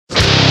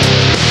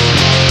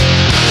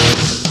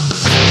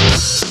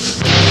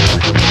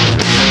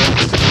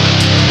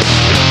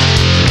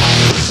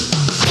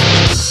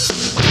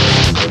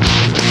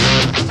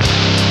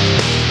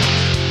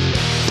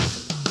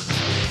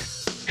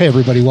Hey,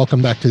 everybody.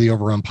 Welcome back to the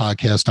Overrun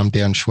Podcast. I'm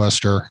Dan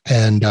Schwester,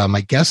 and my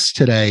guests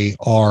today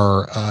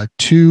are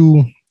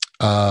two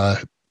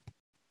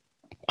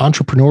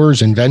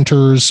entrepreneurs,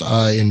 inventors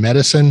in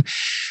medicine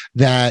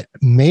that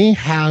may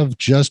have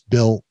just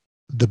built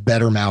the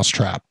better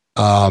mousetrap.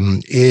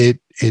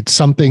 It's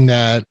something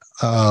that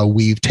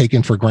we've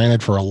taken for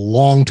granted for a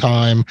long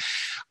time,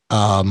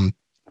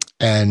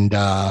 and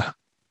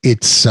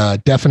it's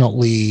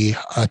definitely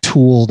a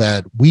tool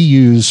that we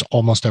use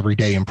almost every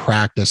day in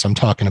practice. I'm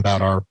talking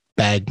about our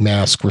bag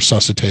mask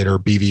resuscitator,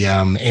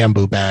 BVM,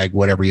 ambu bag,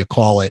 whatever you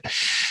call it.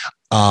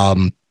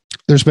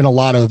 There's been a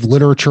lot of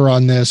literature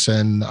on this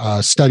and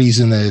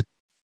studies in the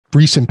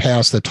recent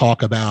past that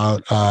talk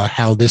about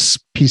how this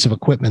piece of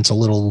equipment's a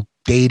little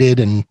dated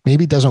and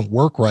maybe doesn't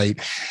work right.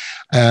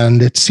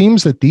 And it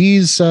seems that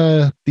these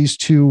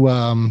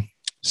two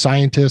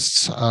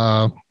scientists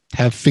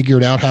have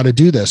figured out how to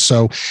do this.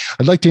 So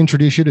I'd like to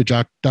introduce you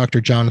to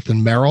Dr.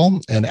 Jonathan Merrill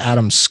and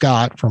Adam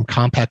Scott from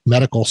Compact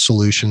Medical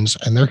Solutions,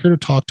 and they're here to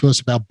talk to us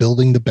about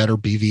building the better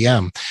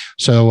BVM.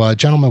 So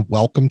gentlemen,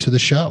 welcome to the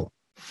show.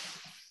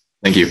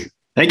 Thank you.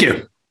 Thank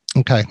you.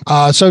 Okay.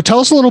 So tell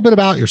us a little bit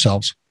about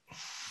yourselves.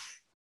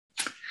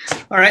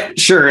 All right.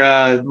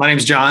 Sure. My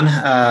name's John.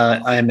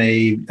 I'm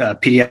a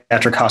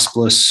pediatric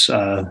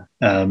hospitalist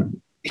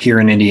here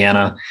in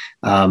Indiana.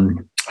 I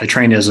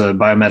trained as a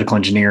biomedical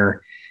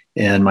engineer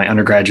in my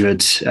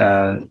undergraduate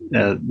at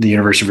the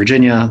University of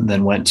Virginia,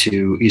 then went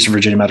to Eastern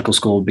Virginia Medical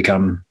School,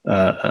 become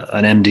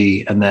an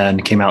MD, and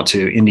then came out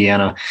to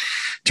Indiana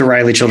to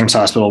Riley Children's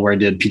Hospital, where I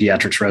did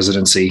pediatrics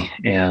residency.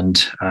 And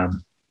so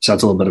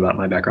that's a little bit about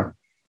my background.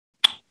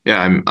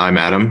 Yeah, I'm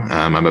Adam.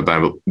 I'm a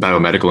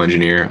biomedical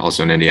engineer,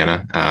 also in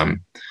Indiana,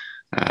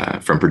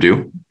 from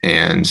Purdue,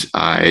 and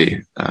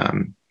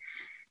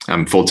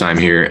I'm full-time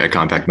here at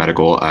Compact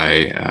Medical.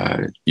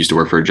 I used to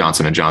work for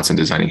Johnson & Johnson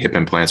designing hip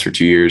implants for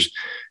 2 years.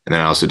 And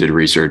then I also did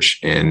research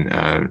in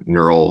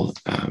neural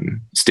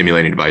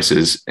stimulating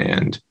devices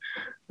and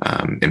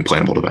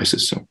implantable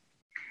devices.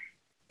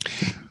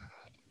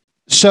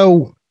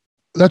 So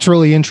that's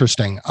really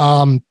interesting.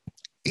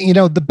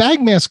 The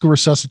bag mask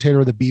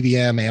resuscitator, the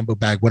BVM, ambu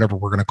bag, whatever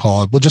we're going to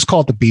call it, we'll just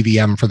call it the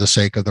BVM for the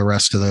sake of the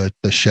rest of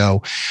the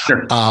show.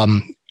 Sure.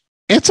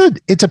 It's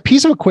a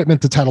piece of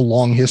equipment that's had a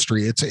long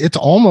history. It's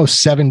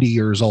almost 70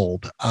 years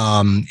old.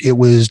 It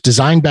was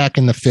designed back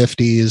in the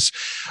 50s.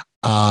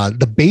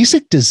 The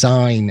basic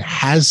design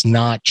has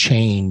not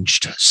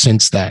changed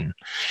since then.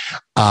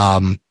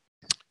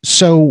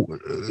 So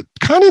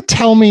kind of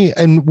tell me,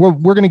 and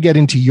we're going to get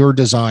into your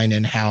design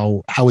and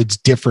how it's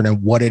different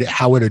and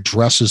how it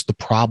addresses the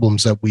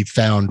problems that we've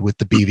found with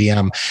the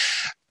BVM.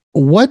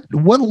 What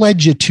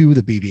led you to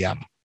the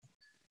BVM?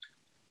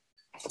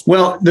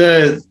 Well,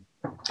 the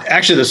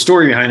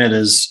story behind it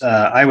is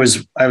I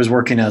was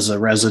working as a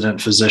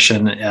resident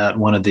physician at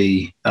one of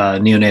the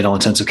neonatal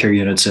intensive care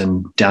units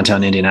in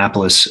downtown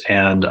Indianapolis.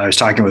 And I was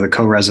talking with a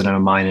co-resident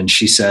of mine, and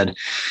she said,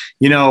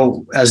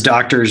 as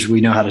doctors,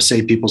 we know how to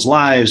save people's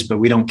lives, but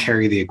we don't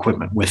carry the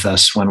equipment with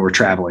us when we're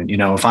traveling.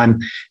 If I'm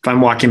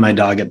walking my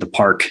dog at the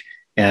park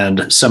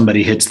and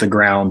somebody hits the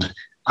ground,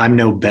 I'm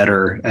no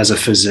better as a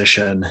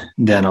physician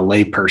than a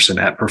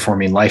layperson at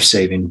performing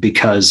life-saving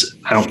because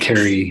I don't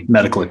carry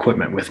medical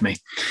equipment with me.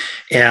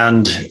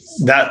 And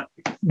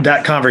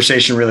that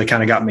conversation really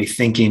kind of got me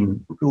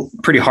thinking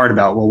pretty hard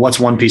about, well, what's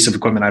one piece of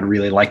equipment I'd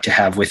really like to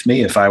have with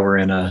me if I were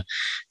in a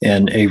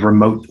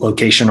remote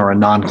location or a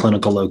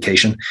non-clinical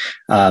location.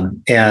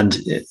 And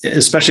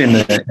especially in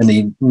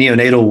the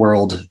neonatal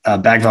world,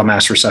 bag valve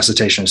mask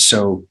resuscitation is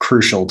so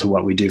crucial to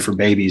what we do for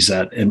babies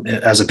that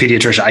as a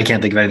pediatrician, I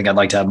can't think of anything I'd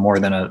like to have more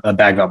than a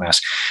bag valve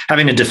mask.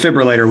 Having a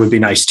defibrillator would be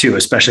nice too,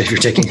 especially if you're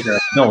taking care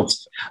of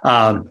adults.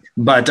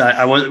 But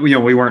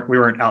we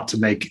weren't out to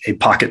make a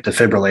pocket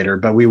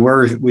defibrillator, but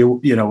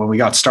when we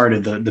got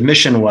started, the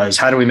mission was,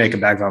 how do we make a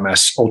bag valve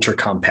mask ultra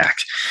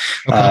compact?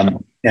 Okay.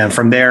 And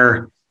from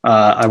there,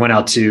 I went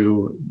out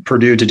to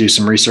Purdue to do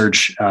some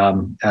research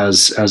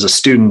as a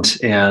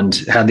student, and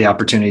had the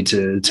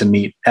opportunity to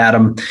meet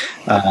Adam.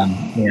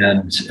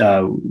 And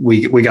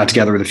we got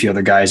together with a few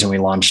other guys, and we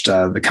launched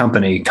the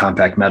company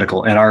Compact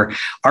Medical. And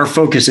our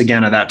focus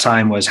again at that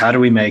time was, how do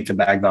we make the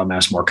bag valve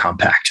mask more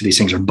compact? These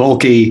things are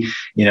bulky.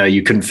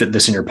 You couldn't fit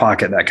this in your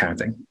pocket, that kind of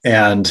thing.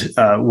 And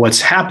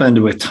what's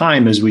happened with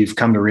time is we've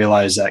come to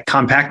realize that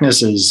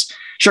compactness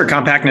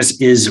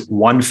is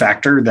one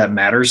factor that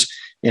matters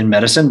in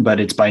medicine, but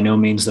it's by no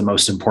means the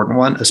most important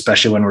one,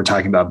 especially when we're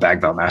talking about bag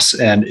valve masks.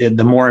 And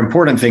the more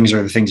important things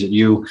are the things that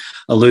you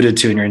alluded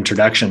to in your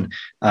introduction.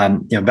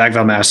 Bag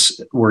valve masks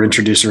were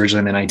introduced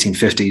originally in the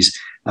 1950s.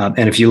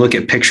 And if you look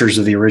at pictures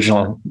of the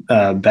original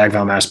bag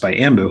valve mask by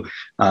Ambu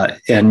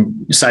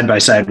and side by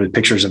side with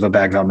pictures of a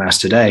bag valve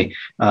mask today,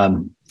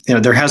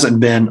 there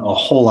hasn't been a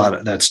whole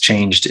lot that's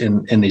changed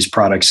in these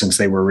products since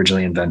they were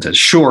originally invented.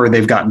 Sure,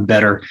 they've gotten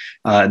better.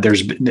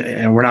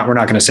 And we're not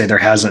going to say there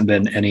hasn't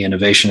been any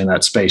innovation in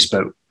that space,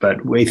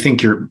 but we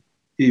think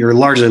you're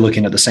largely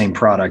looking at the same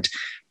product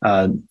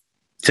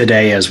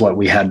today as what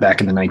we had back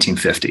in the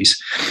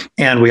 1950s.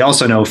 And we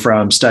also know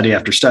from study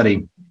after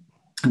study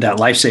that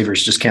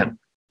lifesavers just can't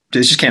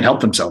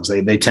help themselves.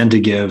 They tend to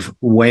give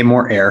way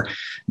more air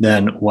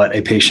than what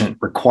a patient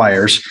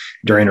requires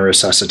during a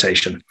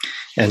resuscitation.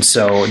 And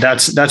so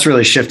that's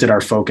really shifted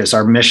our focus.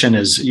 Our mission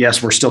is,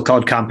 yes, we're still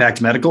called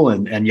Compact Medical,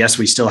 and yes,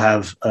 we still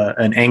have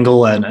an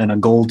angle and a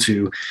goal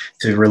to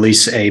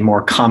release a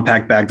more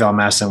compact bag valve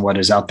mask than what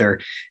is out there.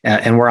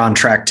 And we're on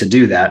track to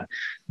do that.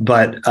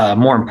 But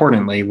more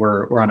importantly,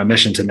 we're on a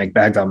mission to make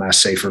bag valve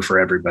masks safer for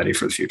everybody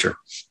for the future.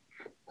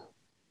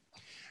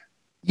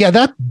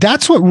 Yeah,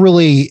 that's what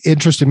really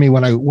interested me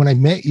when I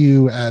met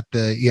you at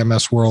the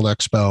EMS World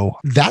Expo.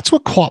 That's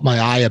what caught my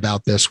eye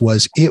about this.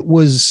 Was it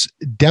was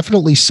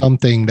definitely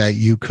something that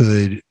you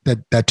could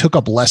that took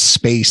up less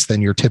space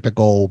than your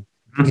typical,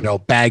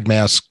 bag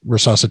mask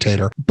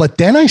resuscitator. But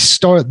then I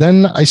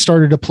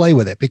started to play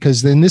with it,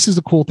 because then this is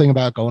the cool thing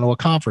about going to a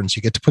conference.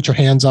 You get to put your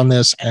hands on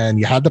this, and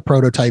you had the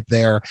prototype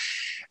there.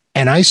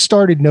 And I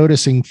started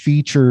noticing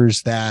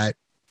features that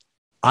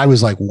I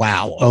was like,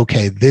 wow,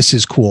 okay, this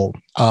is cool.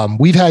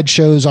 We've had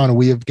shows on,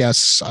 we have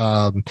guests,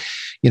 that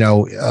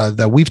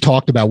we've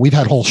talked about. We've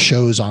had whole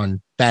shows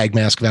on bag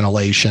mask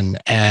ventilation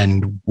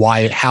and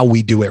how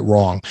we do it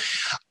wrong.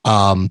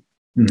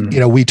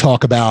 We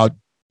talk about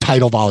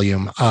tidal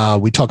volume.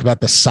 We talk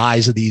about the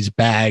size of these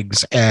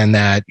bags, and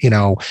that,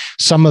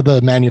 some of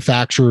the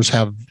manufacturers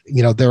have,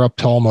 they're up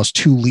to almost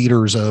 2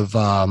 liters of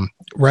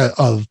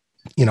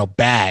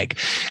bag.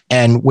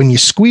 And when you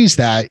squeeze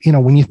that,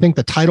 when you think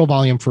the tidal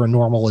volume for a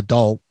normal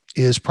adult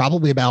is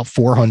probably about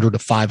 400 to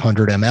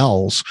 500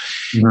 mLs,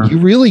 you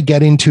really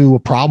get into a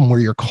problem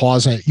where you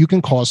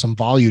can cause some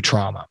volume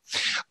trauma.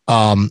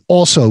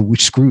 Also,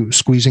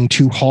 squeezing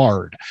too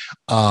hard.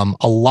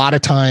 A lot of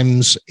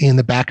times in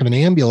the back of an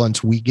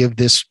ambulance, we give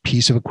this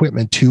piece of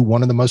equipment to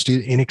one of the most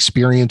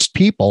inexperienced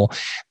people,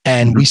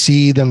 and we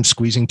see them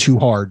squeezing too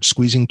hard,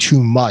 squeezing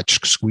too much,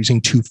 squeezing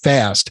too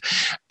fast.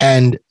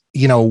 And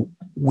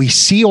we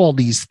see all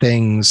these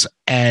things,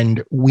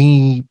 and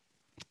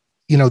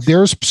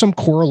there's some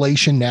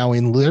correlation now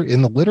in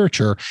the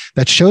literature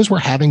that shows we're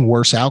having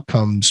worse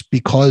outcomes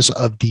because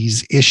of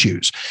these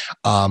issues.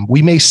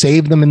 We may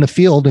save them in the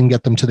field and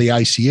get them to the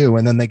ICU,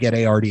 and then they get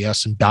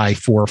ARDS and die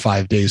 4 or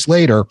 5 days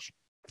later.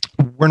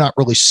 We're not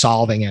really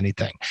solving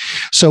anything.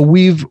 So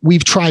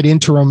we've tried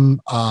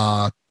interim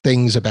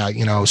things about,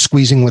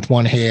 squeezing with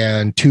one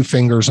hand, 2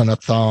 fingers and a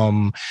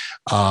thumb,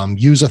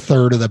 use a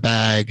third of the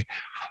bag.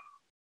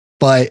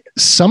 But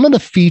some of the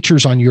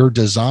features on your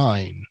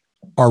design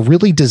are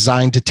really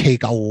designed to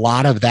take a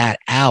lot of that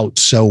out.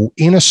 So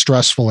in a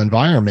stressful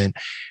environment,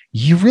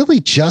 you really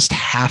just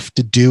have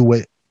to do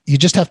it. You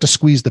just have to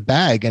squeeze the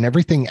bag, and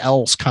everything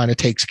else kind of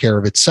takes care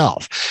of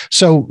itself.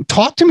 So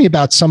talk to me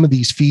about some of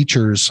these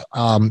features,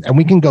 and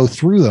we can go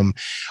through them,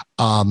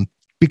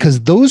 because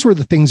those were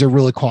the things that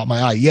really caught my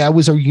eye. Yeah, it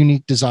was a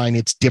unique design.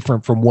 It's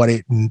different from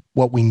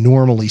what we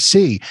normally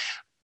see.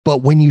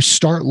 But when you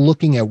start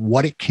looking at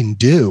what it can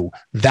do,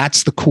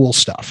 that's the cool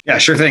stuff. Yeah,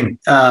 sure thing.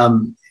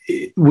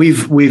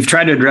 We've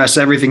tried to address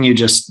everything you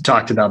just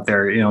talked about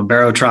there,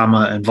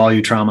 barotrauma and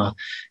volutrauma.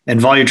 And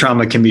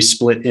volutrauma can be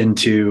split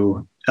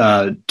into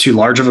too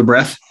large of a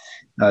breath,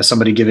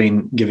 somebody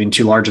giving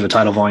too large of a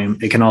tidal volume.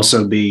 It can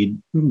also be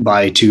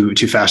by too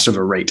fast of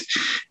a rate.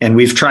 And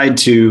we've tried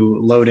to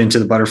load into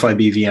the Butterfly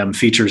BVM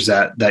features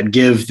that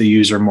give the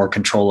user more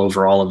control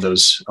over all of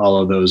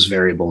those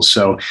variables.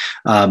 So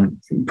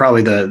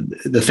probably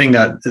the thing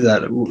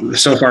that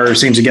so far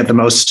seems to get the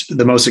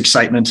most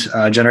excitement,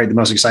 generate the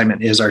most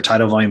excitement, is our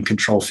tidal volume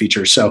control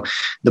feature. So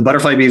the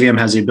Butterfly BVM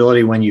has the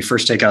ability, when you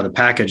first take out the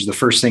package, the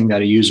first thing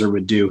that a user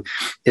would do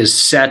is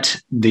set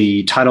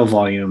the tidal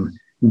volume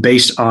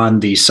based on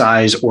the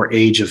size or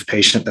age of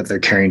patient that they're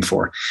caring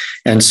for.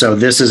 And so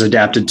this is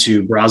adapted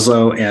to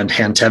Braslo and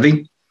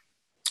Hantevi.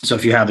 So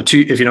if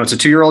it's a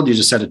 2-year-old, you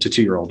just set it to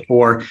 2-year-old.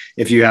 Or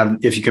if you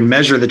can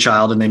measure the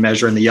child and they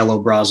measure in the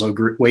yellow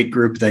Braslo weight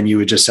group, then you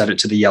would just set it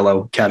to the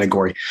yellow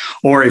category.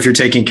 Or if you're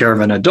taking care of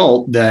an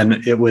adult,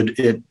 then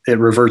it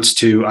reverts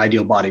to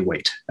ideal body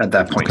weight at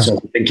that point. Okay. So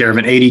if you're taking care of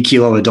an 80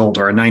 kilo adult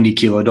or a 90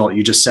 kilo adult,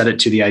 you just set it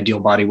to the ideal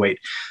body weight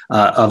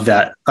of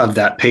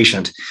that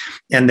patient.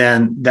 And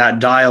then that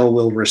dial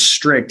will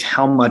restrict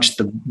how much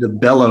the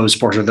bellows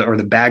portion or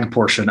the bag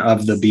portion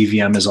of the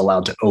BVM is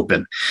allowed to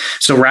open.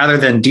 So rather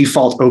than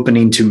default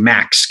opening to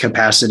max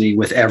capacity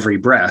with every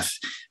breath,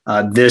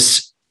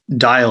 this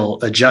dial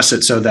adjusts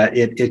it so that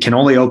it can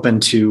only open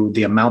to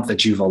the amount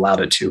that you've allowed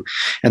it to.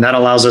 And that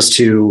allows us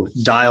to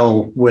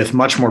dial with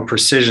much more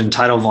precision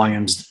tidal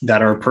volumes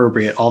that are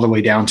appropriate all the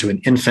way down to an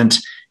infant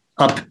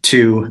up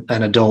to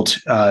an adult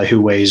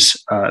who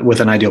weighs with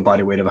an ideal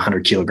body weight of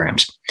 100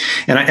 kilograms.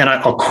 And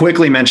I'll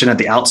quickly mention at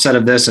the outset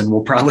of this, and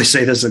we'll probably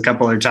say this a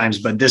couple other times,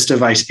 but this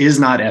device is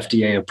not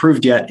FDA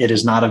approved yet. It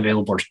is not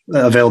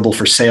available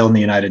for sale in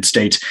the United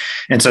States.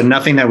 And so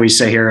nothing that we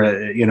say here,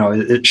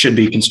 it should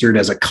be construed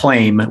as a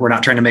claim. We're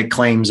not trying to make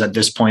claims at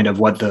this point of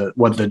what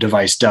the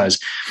device does,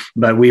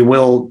 but we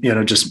will,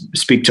 just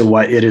speak to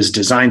what it is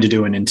designed to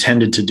do and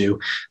intended to do,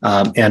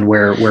 and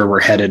where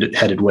we're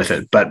headed with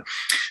it. But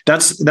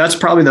that's that's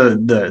probably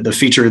the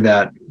feature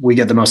that we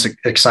get the most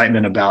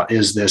excitement about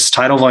is this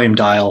tidal volume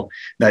dial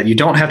that you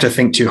don't have to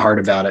think too hard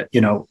about it.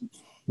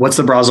 What's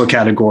the Brazel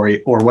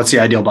category or what's the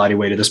ideal body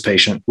weight of this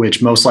patient,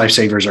 which most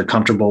lifesavers are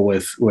comfortable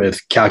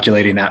with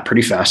calculating that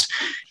pretty fast.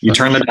 You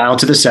turn the dial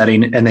to the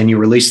setting and then you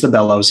release the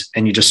bellows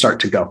and you just start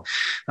to go.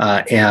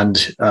 And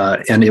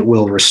it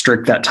will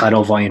restrict that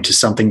tidal volume to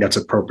something that's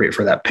appropriate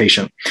for that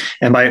patient.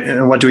 And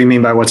what do we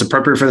mean by what's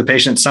appropriate for the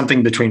patient?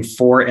 Something between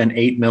 4 and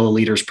 8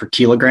 milliliters per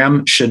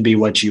kilogram should be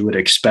what you would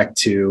expect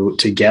to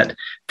get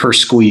per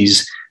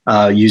squeeze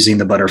using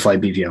the butterfly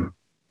BVM,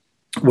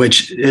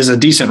 which is a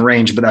decent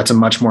range, but that's a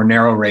much more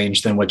narrow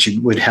range than what you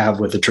would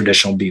have with a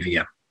traditional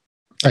BVM.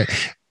 Right.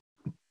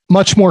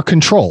 Much more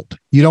controlled.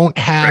 You don't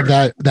have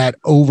that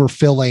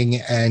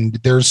overfilling, and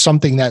there's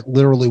something that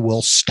literally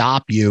will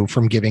stop you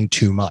from giving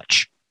too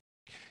much.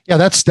 Yeah,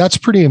 that's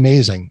pretty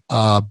amazing.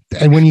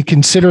 And when you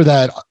consider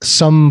that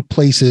some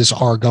places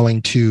are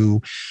going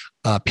to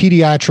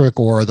pediatric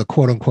or the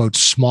quote unquote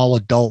small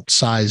adult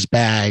size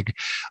bag,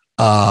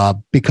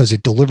 because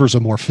it delivers a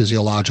more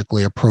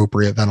physiologically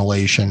appropriate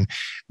ventilation.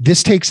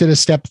 This takes it a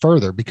step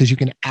further because you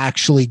can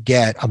actually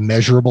get a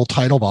measurable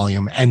tidal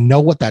volume and know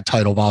what that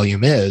tidal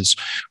volume is,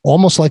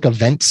 almost like a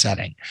vent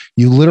setting.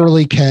 You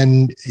literally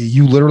can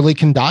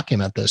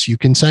document this. You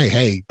can say,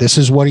 hey, this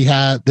is what he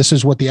had. This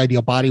is what the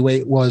ideal body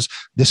weight was.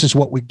 This is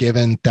what we're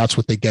given. That's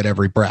what they get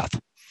every breath.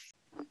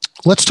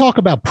 Let's talk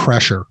about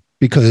pressure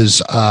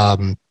because,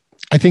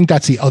 I think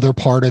that's the other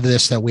part of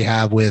this that we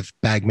have with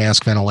bag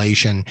mask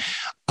ventilation.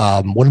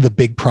 One of the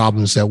big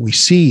problems that we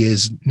see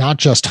is not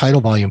just tidal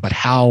volume, but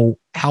how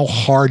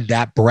hard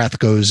that breath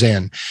goes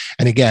in.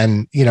 And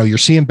again, you're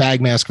seeing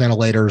bag mask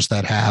ventilators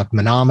that have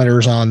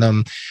manometers on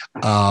them.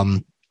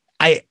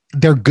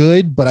 They're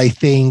good, but I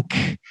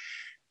think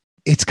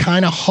it's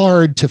kind of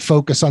hard to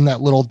focus on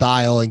that little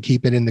dial and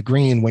keep it in the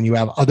green when you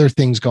have other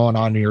things going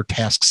on and your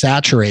task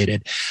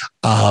saturated.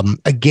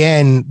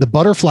 Again, the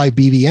butterfly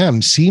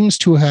BVM seems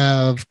to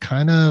have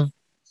kind of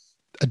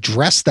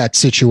addressed that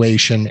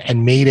situation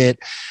and made it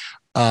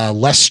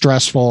less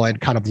stressful and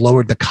kind of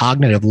lowered the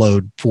cognitive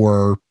load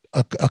for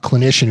a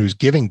clinician who's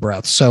giving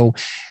breath. So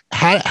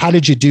how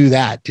did you do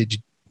that? Did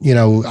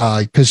you,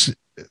 because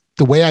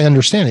the way I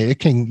understand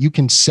it, you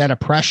can set a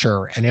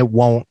pressure and it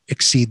won't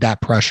exceed that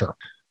pressure.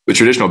 With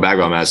traditional bag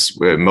valve masks,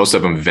 most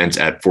of them vent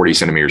at 40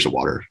 centimeters of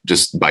water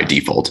just by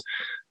default.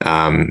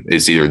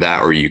 It's either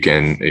that or you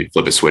can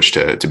flip a switch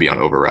to be on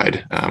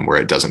override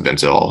where it doesn't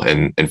vent at all.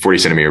 And 40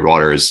 centimeter of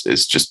water is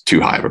just too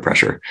high of a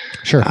pressure.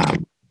 Sure.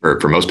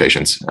 For most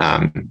patients.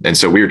 And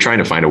so we were trying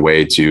to find a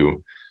way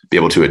to be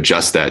able to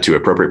adjust that to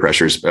appropriate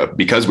pressures.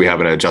 Because we have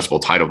an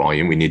adjustable tidal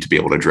volume, we need to be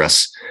able to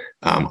address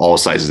all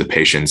sizes of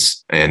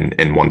patients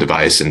in one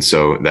device. And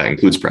so that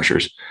includes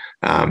pressures.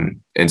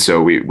 And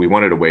so we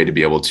wanted a way to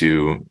be able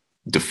to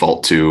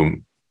default to,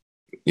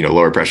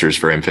 lower pressures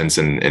for infants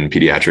and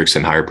pediatrics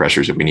and higher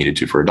pressures if we needed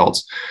to for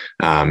adults,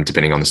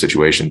 depending on the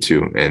situation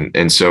too.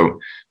 And so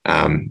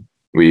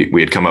we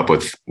had come up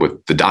with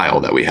the dial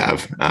that we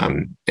have,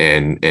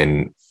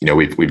 and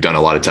we've done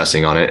a lot of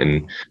testing on it,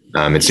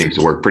 and it seems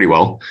to work pretty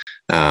well.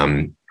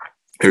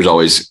 There's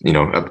always,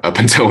 up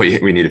until we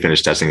need to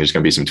finish testing, there's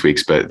going to be some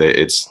tweaks, but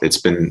it's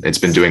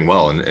been doing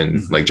well.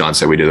 And like John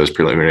said, we did those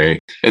preliminary.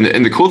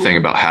 And the cool thing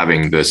about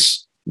having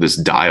this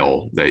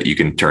dial that you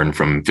can turn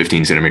from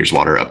 15 centimeters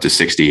water up to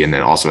 60, and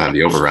then also have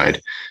the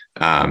override,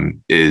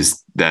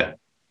 is that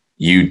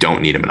you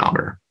don't need a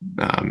manometer.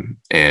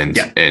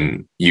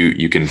 And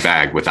you can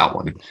bag without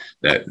one.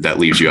 That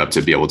leaves you up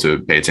to be able to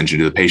pay attention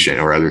to the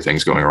patient or other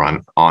things going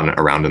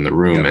around in the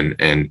room.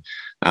 And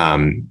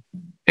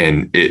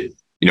it,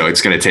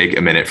 it's going to take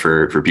a minute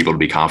for people to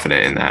be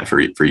confident in that, for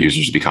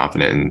users to be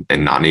confident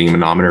in not needing a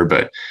manometer.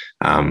 But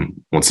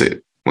once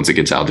it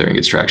gets out there and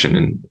gets traction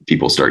and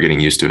people start getting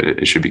used to it,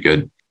 it should be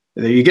good.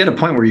 You get a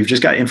point where you've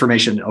just got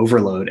information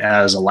overload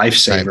as a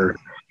lifesaver.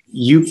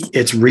 Right.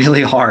 It's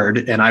really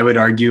hard. And I would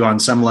argue on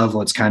some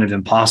level, it's kind of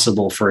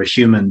impossible for a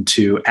human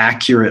to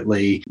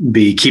accurately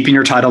be keeping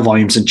your tidal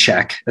volumes in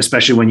check,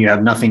 especially when you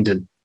have nothing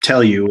to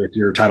tell you if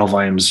your tidal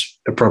volume's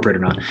appropriate or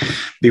not.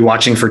 Be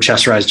watching for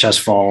chest rise, chest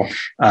fall,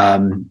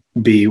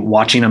 be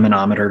watching a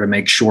manometer to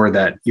make sure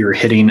that you're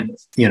hitting,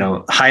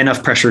 high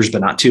enough pressures, but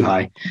not too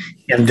high.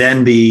 And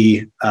then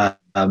be,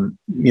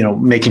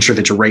 making sure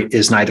that your rate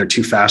is neither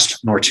too fast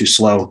nor too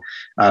slow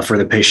for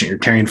the patient you're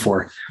caring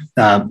for.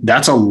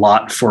 That's a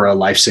lot for a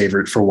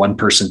lifesaver for one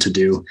person to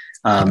do.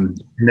 And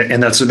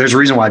there's a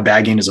reason why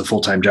bagging is a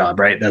full-time job,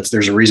 right?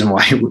 There's a reason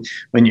why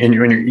when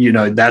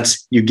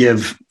you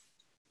give,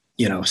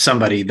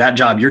 somebody that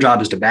job, your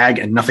job is to bag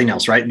and nothing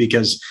else, right?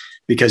 Because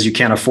you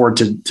can't afford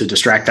to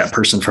distract that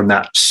person from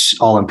that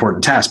all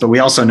important task. But we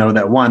also know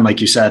that one, like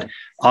you said,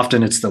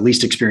 often it's the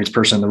least experienced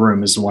person in the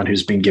room is the one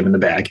who's being given the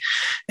bag.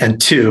 And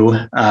two,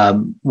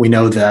 we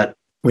know the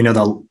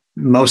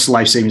most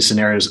life-saving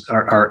scenarios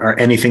are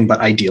anything but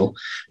ideal.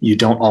 You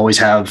don't always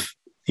have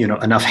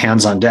enough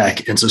hands on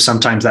deck. And so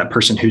sometimes that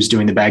person who's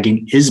doing the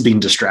bagging is being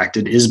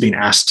distracted, is being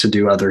asked to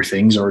do other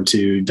things or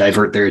to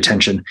divert their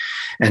attention.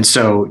 And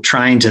so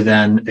trying to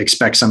then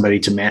expect somebody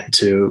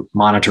to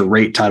monitor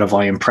rate, tidal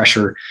volume,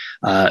 pressure,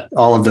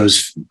 all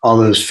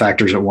those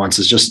factors at once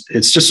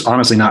it's just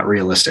honestly not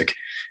realistic.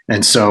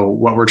 And so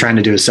what we're trying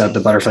to do is set up the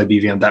butterfly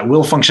BVM that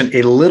will function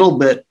a little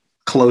bit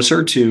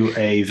closer to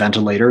a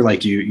ventilator,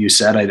 like you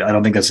said. I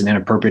don't think that's an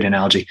inappropriate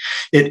analogy.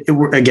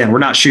 Again, we're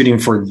not shooting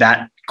for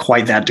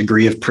quite that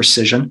degree of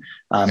precision.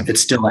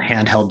 It's still a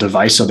handheld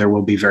device, so there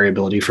will be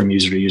variability from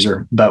user to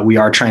user. But we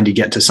are trying to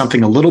get to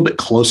something a little bit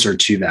closer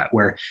to that,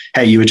 where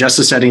hey, you adjust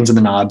the settings and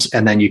the knobs,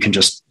 and then you can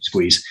just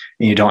squeeze,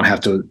 and you don't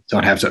have to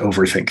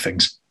overthink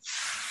things.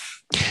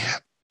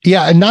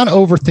 Yeah, and not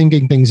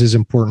overthinking things is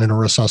important in a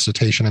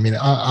resuscitation. I mean,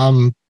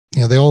 I'm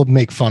they all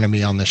make fun of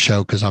me on the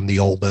show because I'm the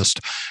oldest,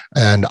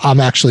 and I'm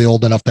actually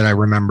old enough that I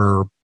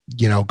remember,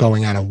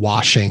 going out and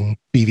washing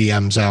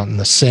BVMs out in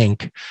the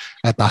sink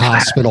at the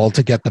hospital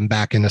to get them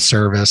back into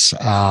service. So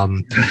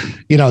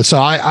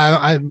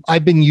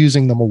I've been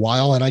using them a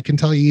while, and I can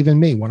tell you, even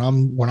me, when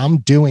I'm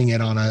doing it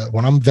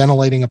when I'm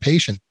ventilating a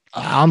patient,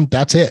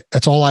 that's it.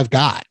 That's all I've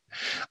got.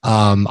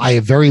 I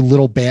have very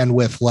little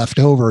bandwidth left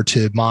over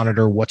to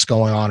monitor what's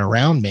going on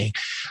around me.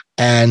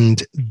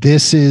 And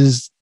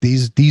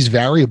these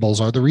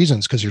variables are the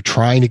reasons, because you're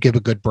trying to give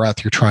a good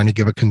breath. You're trying to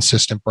give a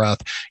consistent breath.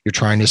 You're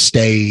trying to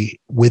stay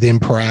within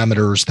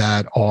parameters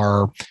that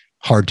are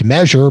hard to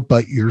measure,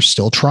 but you're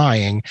still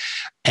trying.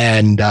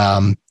 And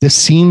this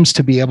seems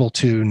to be able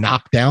to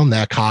knock down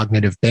that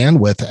cognitive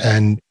bandwidth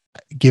and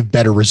give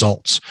better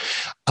results.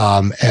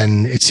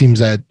 And it seems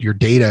that your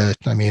data,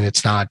 I mean,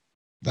 it's not,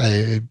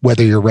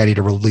 whether you're ready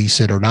to release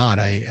it or not,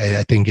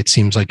 I think it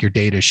seems like your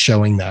data is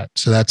showing that.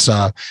 So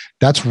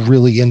that's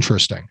really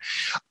interesting.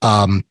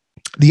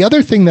 The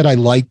other thing that I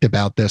liked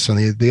about this,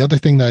 and the other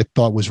thing that I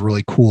thought was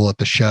really cool at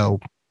the show,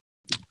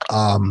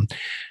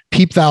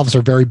 PEEP valves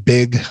are very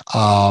big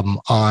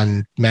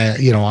on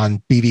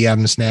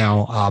BVMs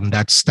now.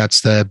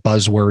 That's the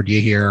buzzword you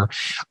hear.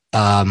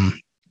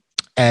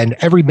 And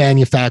every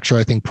manufacturer,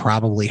 I think,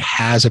 probably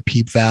has a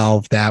PEEP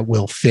valve that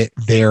will fit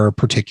their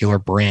particular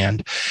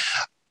brand.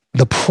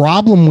 The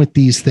problem with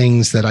these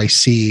things that I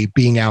see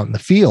being out in the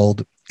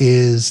field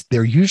is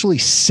they're usually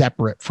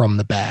separate from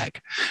the bag.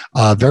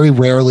 Very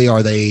rarely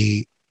are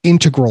they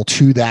integral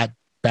to that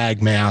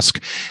bag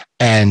mask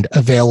and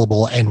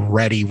available and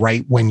ready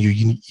right when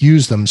you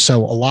use them.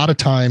 So a lot of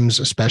times,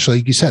 especially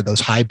like you said,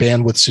 those high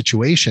bandwidth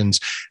situations,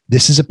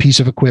 this is a piece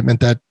of equipment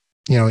that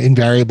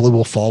invariably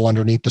will fall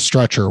underneath the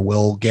stretcher,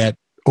 will get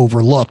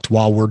overlooked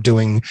while we're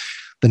doing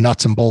the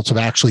nuts and bolts of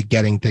actually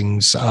getting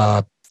things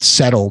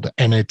settled.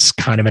 And it's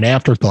kind of an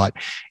afterthought.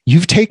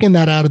 You've taken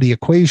that out of the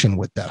equation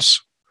with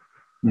this.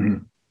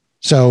 Mm-hmm.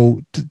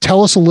 So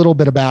tell us a little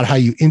bit about how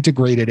you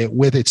integrated it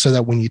with it, so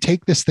that when you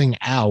take this thing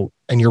out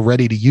and you're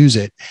ready to use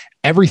it,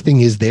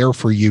 everything is there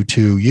for you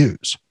to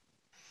use.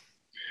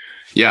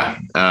 Yeah.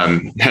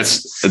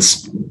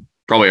 That's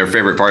probably our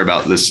favorite part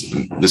about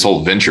this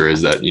whole venture,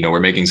 is that, we're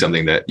making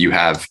something that you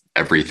have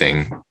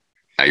everything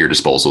at your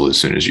disposal as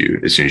soon as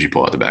you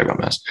pull out the bag on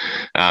mask.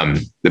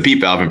 The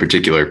PEEP valve in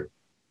particular,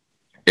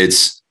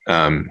 it's,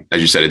 as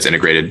you said, it's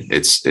integrated.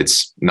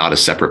 It's not a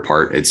separate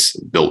part. It's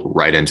built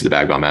right into the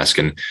bag on mask.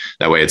 And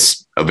that way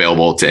it's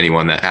available to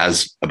anyone that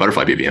has a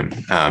butterfly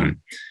BVM.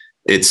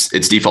 Its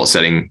default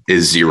setting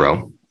is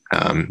 0.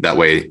 That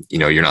way,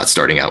 you're not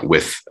starting out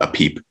with a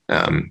PEEP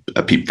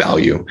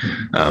value.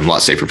 A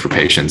lot safer for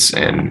patients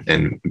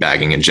and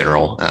bagging in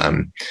general.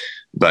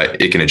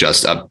 But it can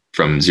adjust up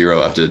from 0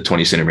 up to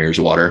 20 centimeters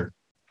of water.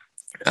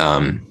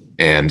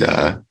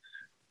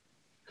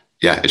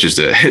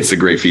 It's a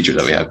great feature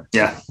that we have.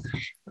 Yeah.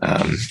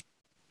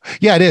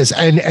 Yeah, it is.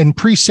 And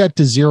preset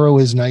to 0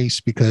 is nice,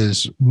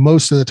 because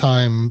most of the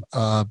time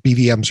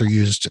BVMs are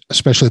used,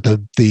 especially at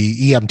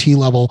the EMT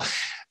level,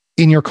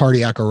 in your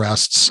cardiac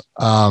arrests.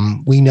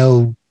 We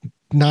know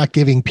not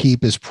giving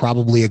PEEP is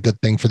probably a good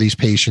thing for these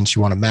patients.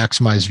 You want to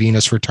maximize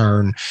venous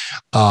return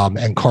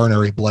and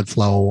coronary blood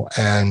flow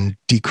and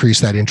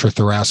decrease that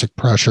intrathoracic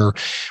pressure.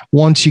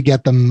 Once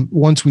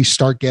we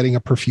start getting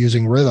a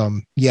perfusing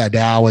rhythm,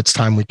 now it's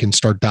time we can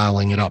start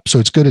dialing it up. So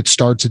it's good it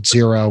starts at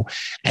 0,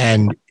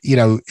 and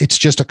it's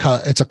just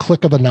it's a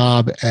click of a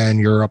knob, and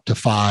you're up to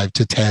 5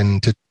 to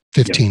 10 to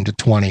 15 to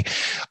 20.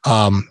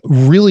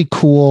 Really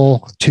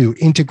cool to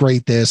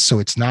integrate this so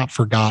it's not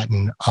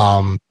forgotten,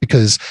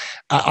 because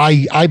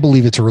I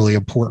believe it's a really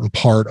important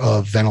part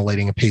of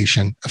ventilating a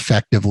patient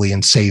effectively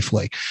and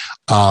safely,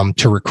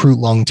 to recruit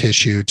lung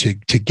tissue, to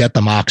get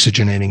them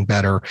oxygenating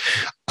better.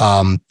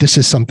 This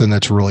is something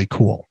that's really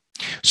cool.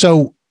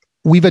 So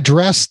we've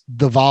addressed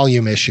the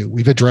volume issue.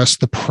 We've addressed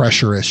the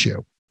pressure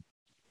issue.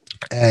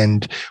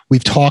 And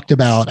we've talked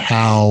about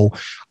how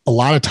a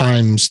lot of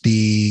times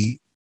the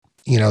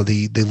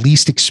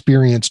least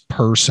experienced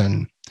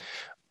person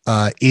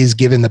is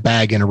given the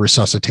bag in a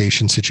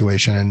resuscitation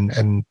situation.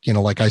 And,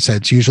 like I said,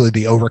 it's usually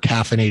the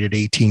overcaffeinated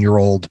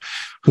 18-year-old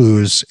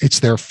it's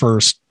their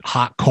first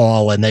hot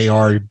call and they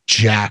are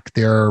jacked.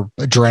 Their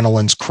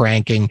adrenaline's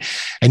cranking.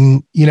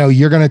 And,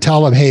 you're going to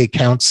tell them, hey,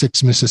 count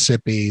 6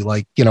 Mississippi,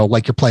 like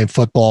you're playing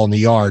football in the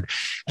yard.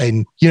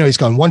 And, he's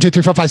going 1, 2,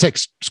 3, 4, 5,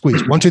 6,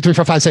 squeeze, 1, 2, 3,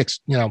 4, 5, 6,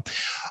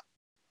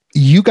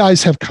 You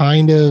guys have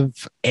kind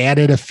of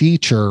added a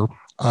feature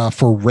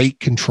for rate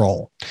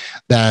control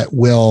that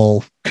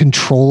will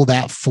control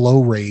that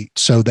flow rate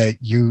so that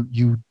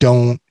you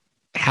don't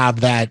have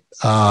that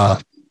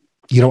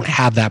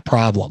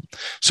problem.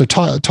 So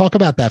talk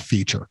about that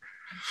feature.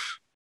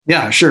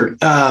 Yeah, sure.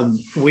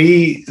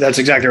 That's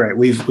exactly right.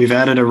 We've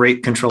added a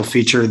rate control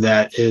feature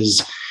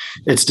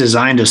it's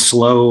designed to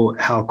slow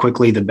how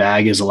quickly the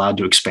bag is allowed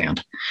to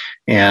expand.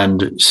 And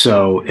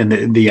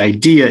the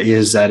idea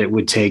is that it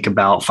would take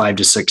about 5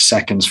 to 6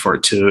 seconds for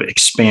it to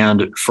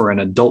expand for an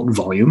adult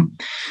volume.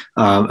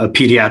 A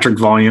pediatric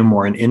volume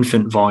or an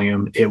infant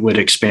volume, it would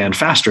expand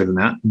faster than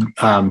that.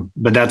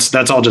 But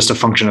that's all just a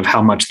function of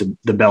how much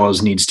the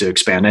bellows needs to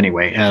expand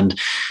anyway. And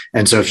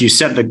so if you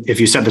set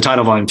the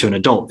tidal volume to an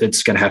adult,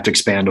 it's going to have to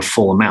expand a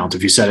full amount.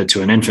 If you set it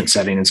to an infant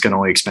setting, it's going to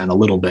only expand a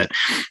little bit.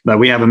 But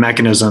we have a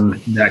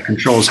mechanism that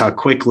controls how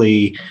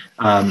quickly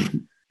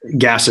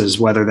gases,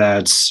 whether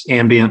that's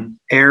ambient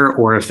air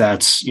or if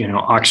that's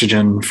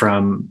oxygen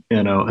from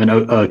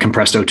a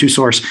compressed O2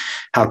 source,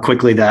 how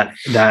quickly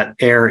that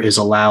air is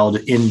allowed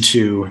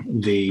into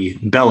the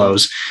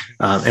bellows,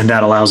 and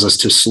that allows us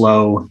to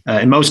slow.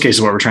 In most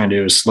cases, what we're trying to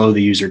do is slow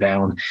the user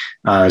down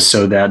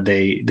so that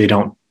they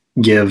don't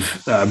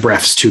give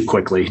breaths too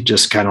quickly,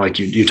 just kind of like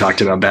you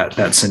talked about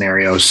that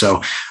scenario. So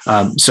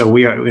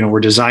we're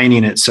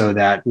designing it so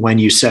that when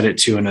you set it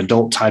to an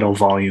adult tidal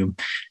volume,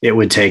 it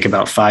would take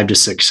about 5 to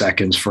 6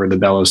 seconds for the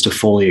bellows to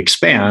fully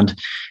expand.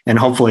 And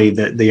hopefully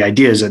the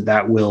idea is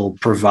that will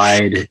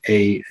provide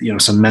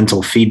some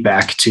mental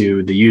feedback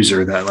to the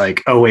user that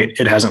like, oh wait,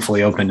 it hasn't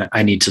fully opened.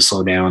 I need to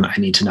slow down. I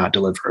need to not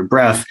deliver a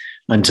breath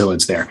until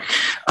it's there.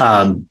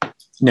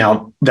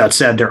 Now, that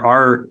said, there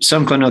are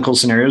some clinical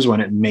scenarios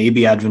when it may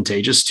be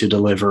advantageous to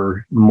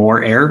deliver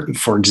more air.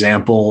 For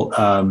example,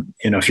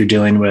 if you're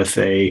dealing with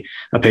a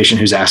patient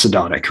who's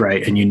acidotic,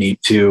 right, and you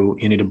need to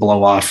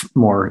blow off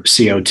more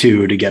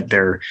CO2 to get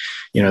their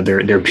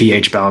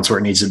pH balance where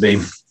it needs to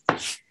be.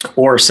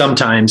 Or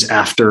sometimes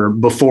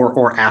before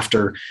or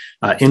after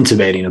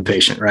intubating a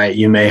patient, right?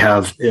 You may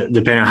have,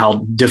 depending on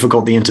how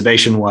difficult the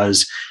intubation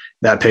was,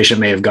 that patient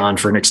may have gone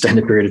for an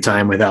extended period of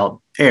time without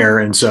air.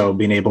 And so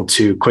being able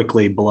to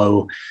quickly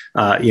blow,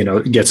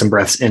 get some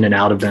breaths in and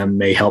out of them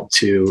may help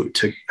to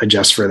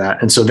adjust for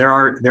that. And so there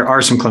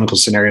are some clinical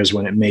scenarios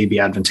when it may be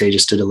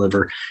advantageous to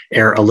deliver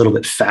air a little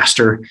bit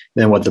faster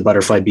than what the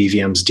Butterfly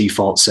BVM's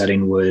default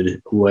setting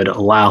would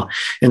allow.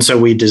 And so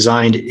we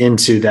designed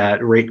into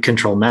that rate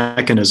control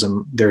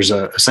mechanism, there's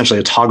essentially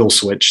a toggle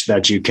switch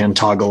that you can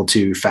toggle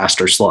to fast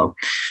or slow.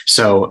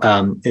 So,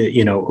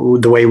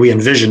 the way we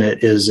envision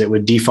it is it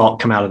would default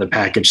come out of the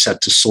package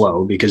set to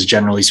slow, because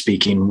generally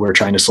speaking, we're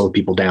trying to slow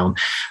people down.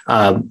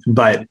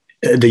 But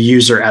the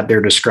user at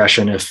their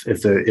discretion, if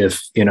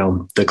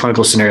the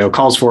clinical scenario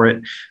calls for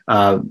it,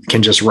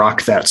 can just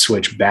rock that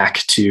switch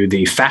back to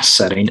the fast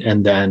setting,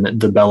 and then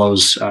the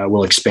bellows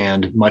will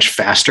expand much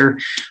faster,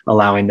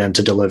 allowing them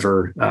to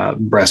deliver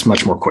breaths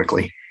much more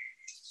quickly.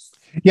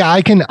 Yeah,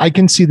 I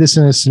can see this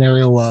in a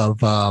scenario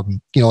of,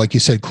 like you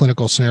said,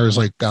 clinical scenarios,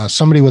 like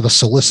somebody with a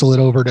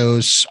salicylate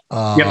overdose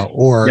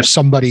or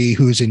somebody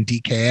who's in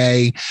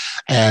DKA,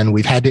 and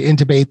we've had to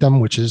intubate them,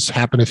 which has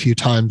happened a few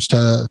times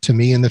to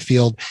me in the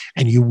field.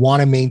 And you want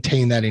to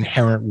maintain that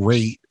inherent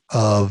rate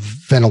of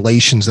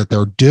ventilations that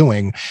they're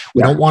doing.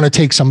 We don't want to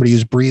take somebody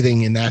who's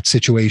breathing in that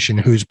situation,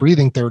 who's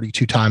breathing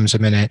 32 times a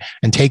minute,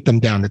 and take them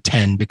down to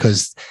 10,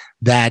 because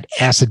that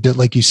acid,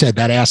 like you said,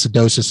 that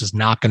acidosis is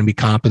not going to be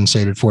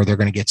compensated for. They're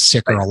going to get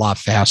sicker a lot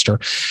faster.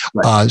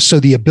 Right. So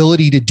the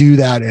ability to do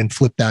that and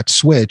flip that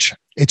switch,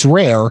 it's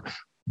rare,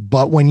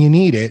 but when you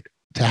need it,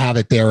 to have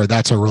it there,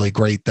 that's a really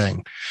great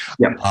thing.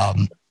 Yep.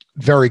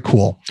 Very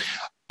cool.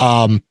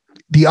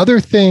 The other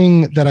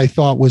thing that I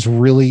thought was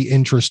really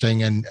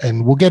interesting,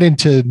 and we'll get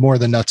into more of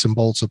the nuts and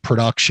bolts of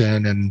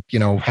production and,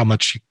 how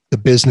much the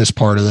business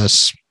part of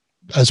this,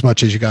 as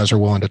much as you guys are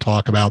willing to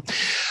talk about.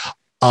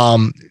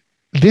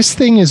 This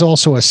thing is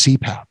also a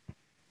CPAP.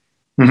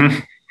 Mm-hmm.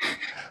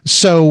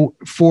 So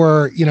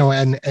for,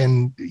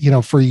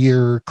 for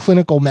your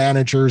clinical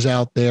managers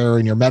out there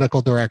and your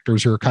medical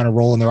directors who are kind of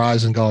rolling their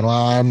eyes and going,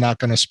 well, I'm not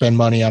going to spend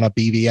money on a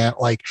BVM.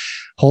 Like,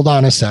 hold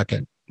on a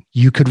second.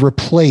 You could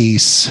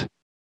replace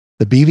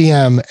the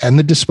BVM and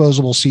the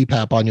disposable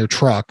CPAP on your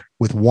truck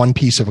with one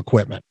piece of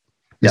equipment.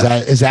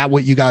 Is that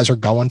what you guys are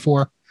going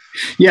for?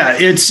 Yeah,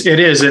 it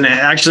is. And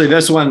actually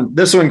this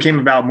one came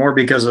about more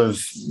because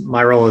of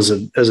my role as a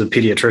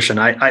pediatrician.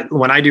 I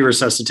when I do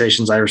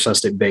resuscitations, I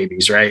resuscitate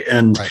babies, right?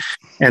 And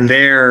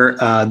there,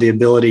 the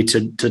ability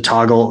to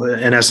toggle,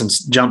 in essence,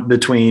 jump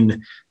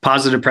between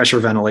positive pressure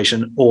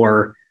ventilation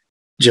or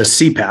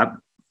just CPAP.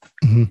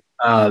 Mm-hmm.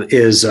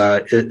 is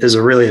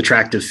a really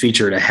attractive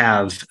feature to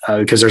have,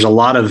 because there's a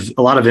lot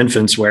of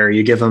infants where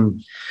you give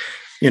them,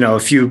 a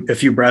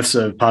few breaths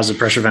of positive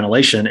pressure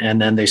ventilation,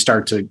 and then they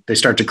start to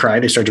cry,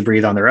 they start to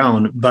breathe on their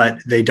own, but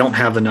they don't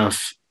have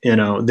enough,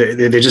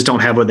 they just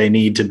don't have what they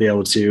need to be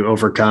able to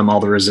overcome all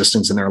the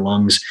resistance in their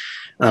lungs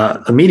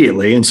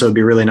immediately. And so it'd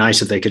be really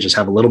nice if they could just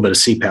have a little bit of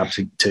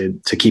CPAP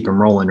to keep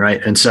them rolling.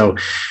 Right. And so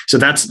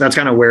that's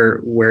kind of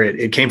where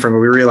it came from.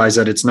 We realized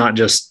that it's not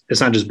just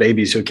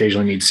babies who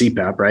occasionally need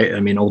CPAP. Right. I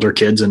mean, older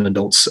kids and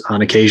adults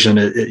on occasion,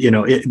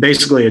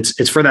 basically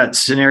it's for that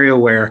scenario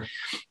where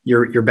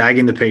you're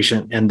bagging the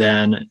patient, and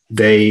then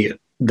they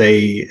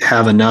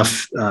have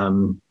enough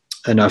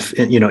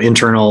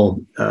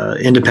internal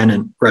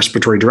independent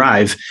respiratory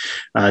drive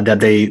that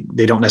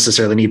they don't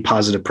necessarily need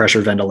positive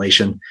pressure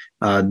ventilation,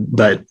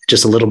 but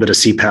just a little bit of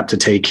CPAP to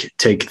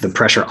take the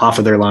pressure off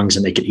of their lungs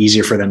and make it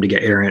easier for them to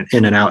get air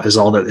in and out is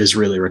all that is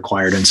really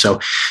required. And so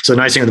the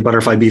nice thing with the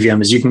Butterfly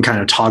BVM is you can kind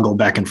of toggle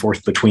back and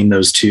forth between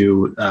those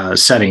two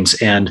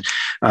settings. And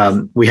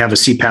we have a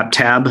CPAP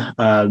tab,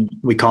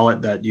 we call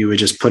it, that you would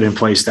just put in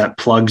place that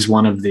plugs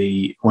one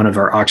of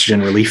our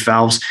oxygen relief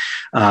valves.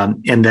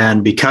 And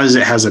then because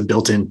it has a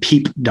built-in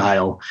PEEP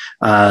dial,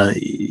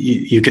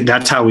 you can,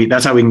 that's how we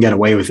can get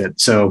away with it.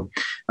 So,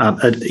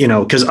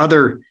 because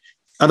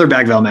other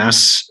bag valve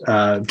masks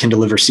can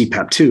deliver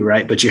CPAP too,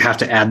 right? But you have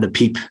to add the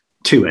PEEP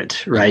to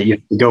it, right? You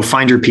have to go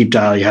find your PEEP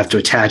dial, you have to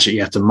attach it,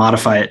 you have to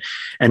modify it.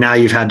 And now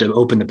you've had to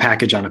open the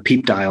package on a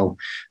PEEP dial.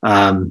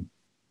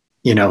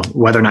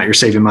 Whether or not you're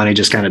saving money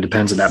just kind of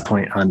depends at that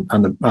point on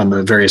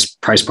the various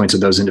price points of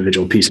those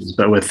individual pieces.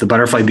 But with the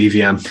Butterfly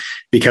BVM,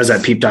 because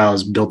that PEEP dial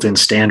is built in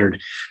standard,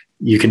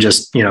 you can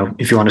just,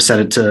 if you want to set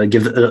it to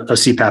give a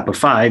CPAP of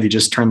 5, you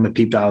just turn the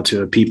PEEP dial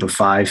to a PEEP of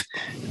 5.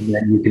 And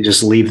then you can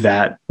just leave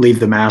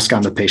the mask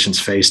on the patient's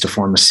face to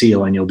form a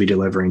seal, and you'll be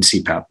delivering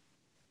CPAP.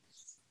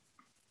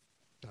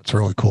 That's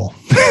really cool.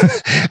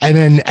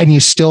 and you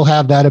still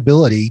have that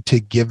ability to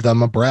give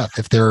them a breath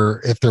if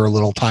they're a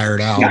little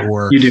tired out,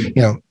 or, you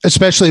do.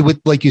 Especially with,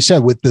 like you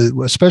said,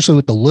 especially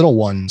with the little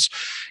ones,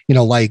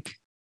 like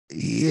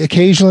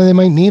occasionally they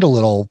might need a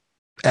little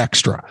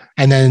extra,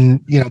 and then,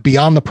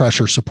 beyond the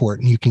pressure support,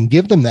 and you can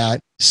give them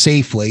that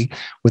safely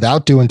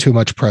without doing too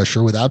much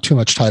pressure, without too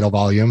much tidal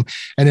volume.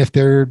 And if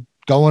they're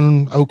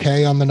going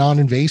okay on the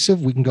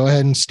non-invasive, we can go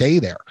ahead and stay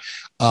there.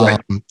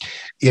 Right.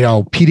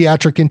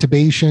 Pediatric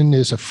intubation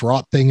is a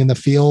fraught thing in the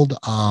field.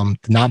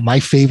 Not my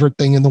favorite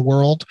thing in the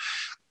world.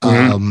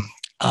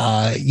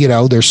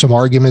 Mm-hmm. There's some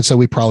arguments that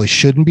we probably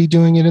shouldn't be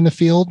doing it in the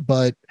field,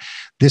 but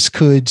this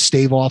could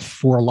stave off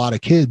for a lot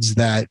of kids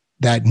that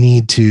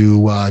need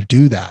to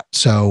do that.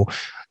 So,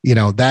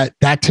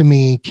 that to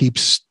me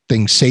keeps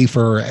things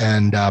safer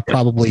and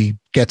probably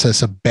gets us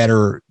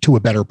to a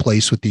better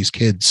place with these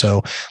kids.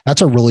 So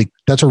that's a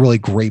really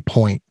great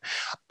point.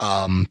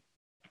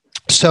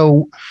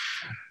 So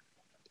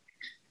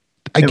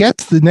I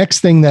guess the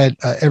next thing that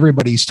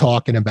everybody's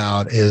talking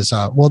about is,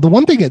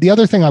 the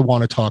other thing I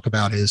want to talk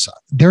about is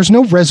there's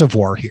no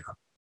reservoir here.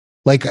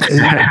 Like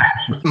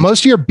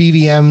most of your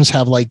BVMs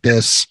have like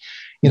this,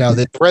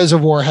 the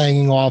reservoir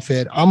hanging off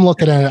it. I'm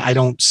looking at it, I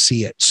don't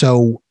see it.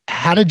 So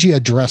how did you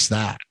address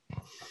that?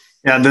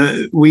 Yeah,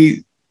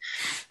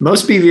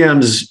 most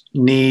BVMs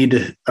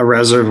need a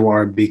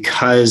reservoir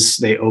because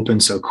they open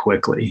so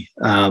quickly.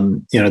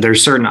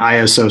 There's certain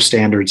ISO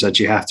standards that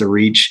you have to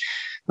reach,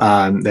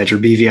 that your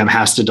BVM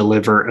has to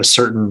deliver a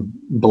certain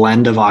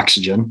blend of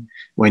oxygen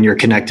when you're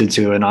connected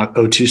to an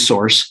O2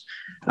 source,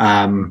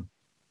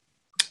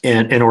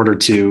 in order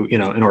to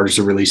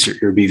release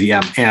your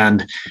BVM.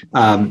 And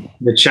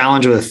the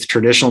challenge with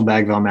traditional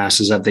bag valve masks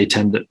is that they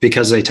tend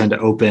to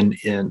open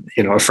in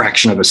a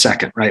fraction of a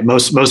second, right?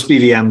 Most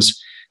BVMs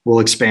will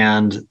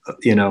expand,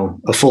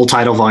 a full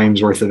tidal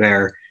volume's worth of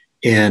air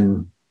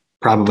in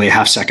probably a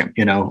half second,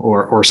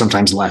 or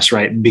sometimes less,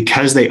 right?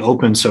 Because they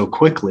open so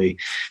quickly,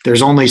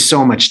 there's only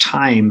so much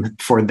time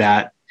for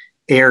that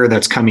air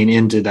that's coming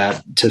into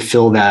that to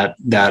fill that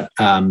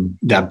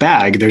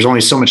bag. There's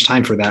only so much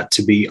time for that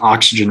to be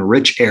oxygen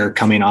rich air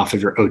coming off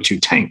of your O2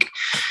 tank.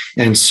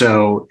 And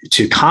so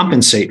to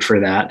compensate for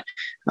that,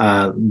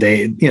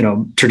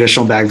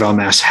 traditional bag valve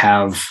masks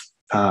have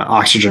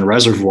oxygen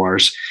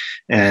reservoirs,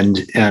 and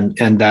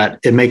that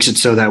it makes it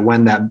so that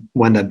when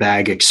the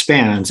bag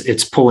expands,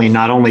 it's pulling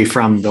not only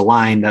from the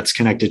line that's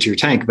connected to your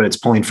tank, but it's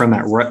pulling from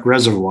that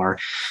reservoir,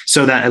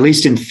 so that at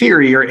least in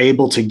theory, you're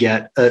able to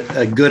get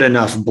a good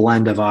enough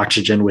blend of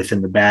oxygen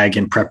within the bag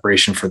in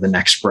preparation for the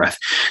next breath.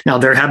 Now,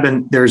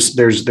 there's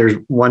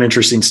one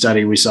interesting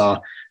study we saw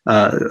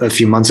a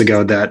few months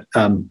ago that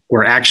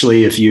where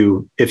actually if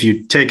you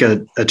take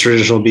a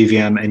traditional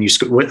BVM and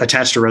you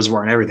attach a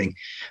reservoir and everything,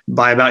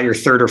 by about your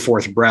third or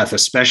fourth breath,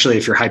 especially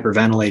if you're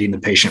hyperventilating the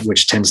patient,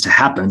 which tends to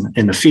happen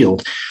in the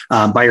field,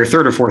 by your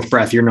third or fourth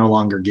breath, you're no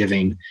longer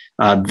giving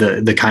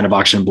the kind of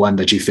oxygen blend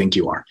that you think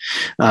you are.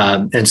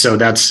 And so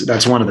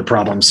that's one of the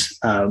problems.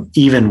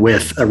 Even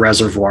with a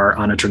reservoir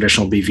on a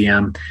traditional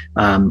BVM,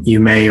 you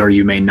may or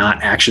you may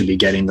not actually be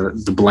getting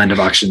the blend of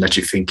oxygen that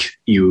you think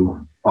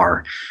you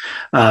are.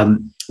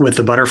 with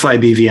the butterfly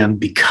BVM,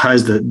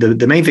 because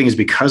the main thing is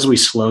because we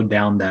slowed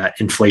down that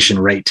inflation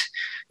rate,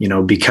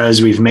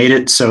 because we've made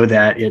it so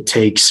that it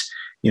takes,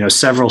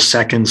 several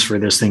seconds for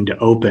this thing to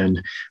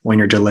open when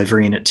you're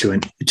delivering it to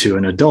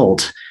an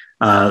adult.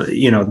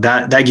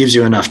 That gives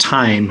you enough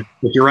time.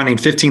 If you're running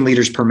 15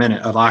 liters per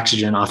minute of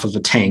oxygen off of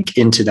a tank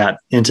into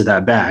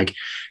that bag,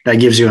 that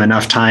gives you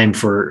enough time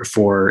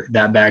for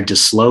that bag to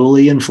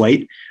slowly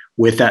inflate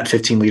with that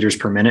 15 liters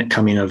per minute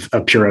coming of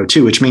pure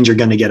O2, which means you're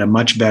going to get a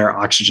much better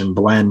oxygen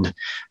blend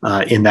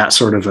in that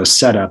sort of a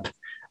setup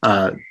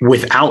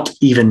without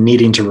even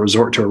needing to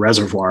resort to a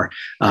reservoir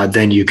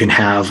than you can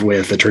have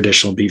with a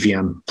traditional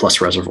BVM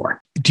plus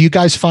reservoir. Do you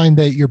guys find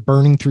that you're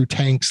burning through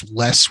tanks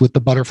less with the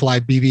butterfly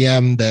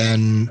BVM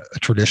than a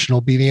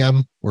traditional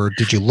BVM? Or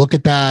did you look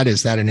at that?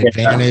 Is that an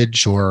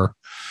advantage? Or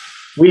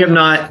we have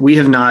not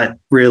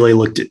really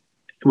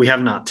we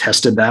have not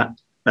tested that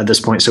at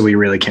this point, so we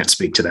really can't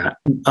speak to that.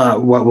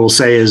 What we'll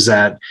say is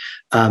that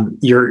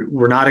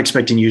we're not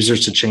expecting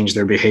users to change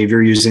their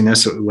behavior using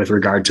this with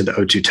regard to the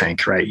O2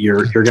 tank, right?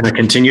 You're going to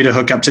continue to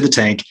hook up to the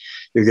tank.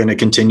 You're going to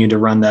continue to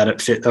run that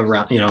at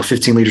around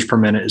 15 liters per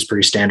minute is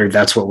pretty standard.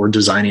 That's what we're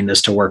designing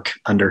this to work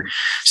under.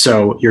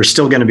 So you're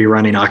still going to be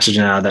running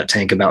oxygen out of that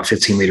tank about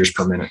 15 liters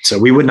per minute. So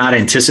we would not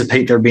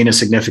anticipate there being a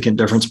significant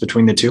difference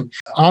between the two.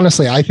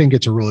 Honestly, I think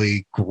it's a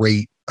really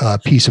great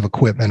piece of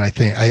equipment. I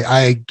think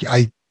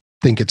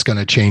it's going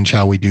to change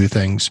how we do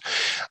things.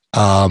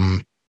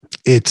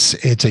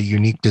 It's a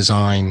unique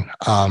design,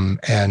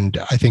 and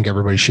I think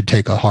everybody should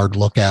take a hard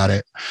look at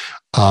it,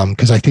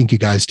 because I think you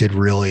guys did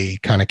really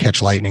kind of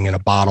catch lightning in a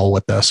bottle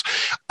with this.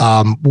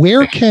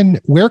 Where can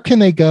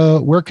they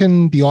go? Where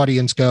can the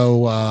audience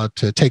go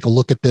to take a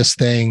look at this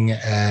thing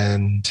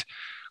and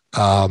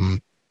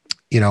learn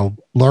a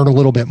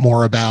little bit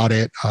more about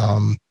it?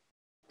 Do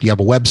you have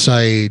a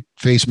website,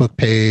 Facebook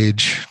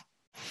page?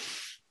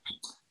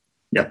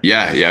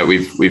 Yeah.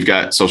 We've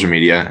got social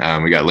media.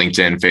 We got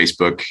LinkedIn,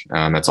 Facebook.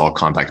 That's all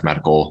Compact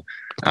Medical.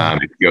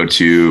 If you go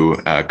to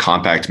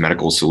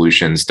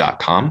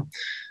compactmedicalsolutions.com.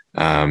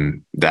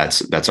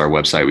 That's our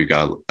website. We've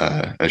got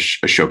a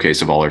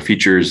showcase of all our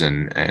features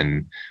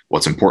and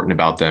what's important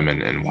about them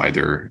and why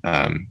they're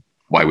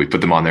why we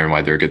put them on there and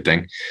why they're a good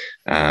thing.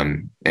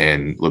 And a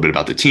little bit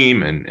about the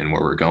team and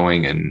where we're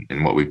going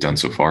and what we've done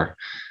so far.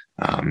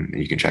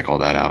 You can check all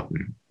that out.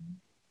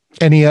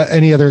 Any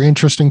other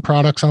interesting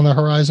products on the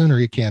horizon, or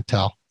you can't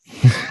tell?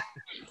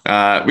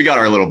 We got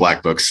our little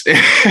black books, but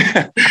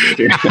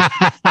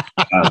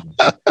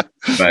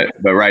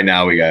right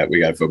now we got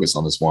to focus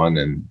on this one,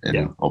 and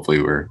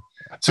hopefully we're.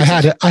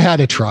 Successful. I had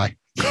to try.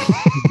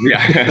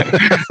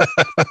 Yeah.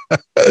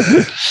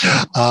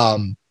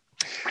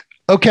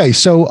 Okay.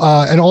 So,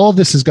 and all of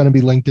this is going to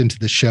be linked into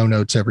the show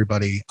notes,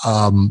 everybody.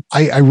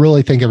 I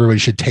really think everybody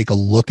should take a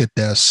look at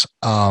this,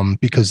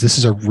 because this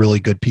is a really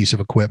good piece of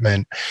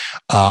equipment.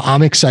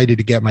 I'm excited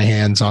to get my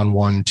hands on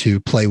one to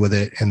play with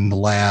it in the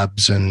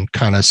labs and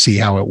kind of see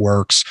how it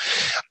works.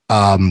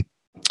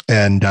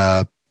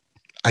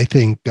 I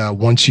think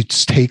once you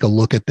take a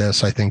look at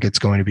this, I think it's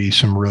going to be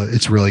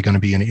it's really going to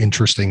be an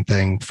interesting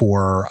thing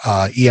for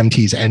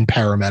EMTs and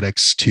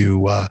paramedics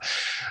to,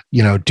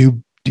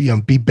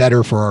 be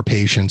better for our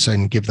patients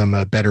and give them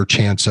a better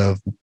chance of,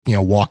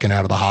 walking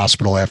out of the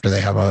hospital after they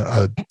have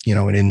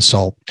an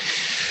insult.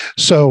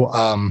 So,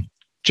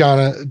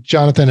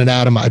 Jonathan and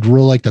Adam, I'd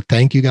really like to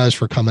thank you guys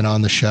for coming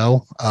on the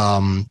show.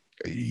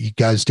 You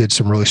guys did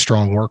some really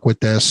strong work with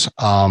this.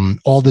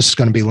 All this is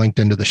going to be linked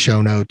into the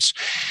show notes.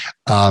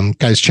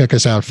 Guys, check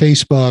us out: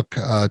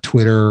 Facebook,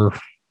 Twitter,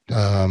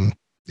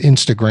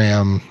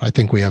 Instagram. I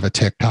think we have a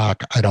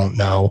TikTok. I don't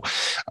know.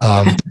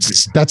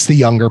 That's the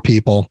younger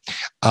people.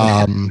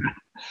 And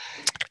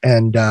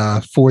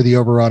for the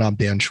Overrun, I'm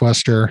Dan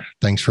Schwester.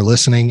 Thanks for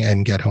listening,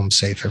 and get home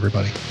safe,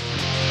 everybody.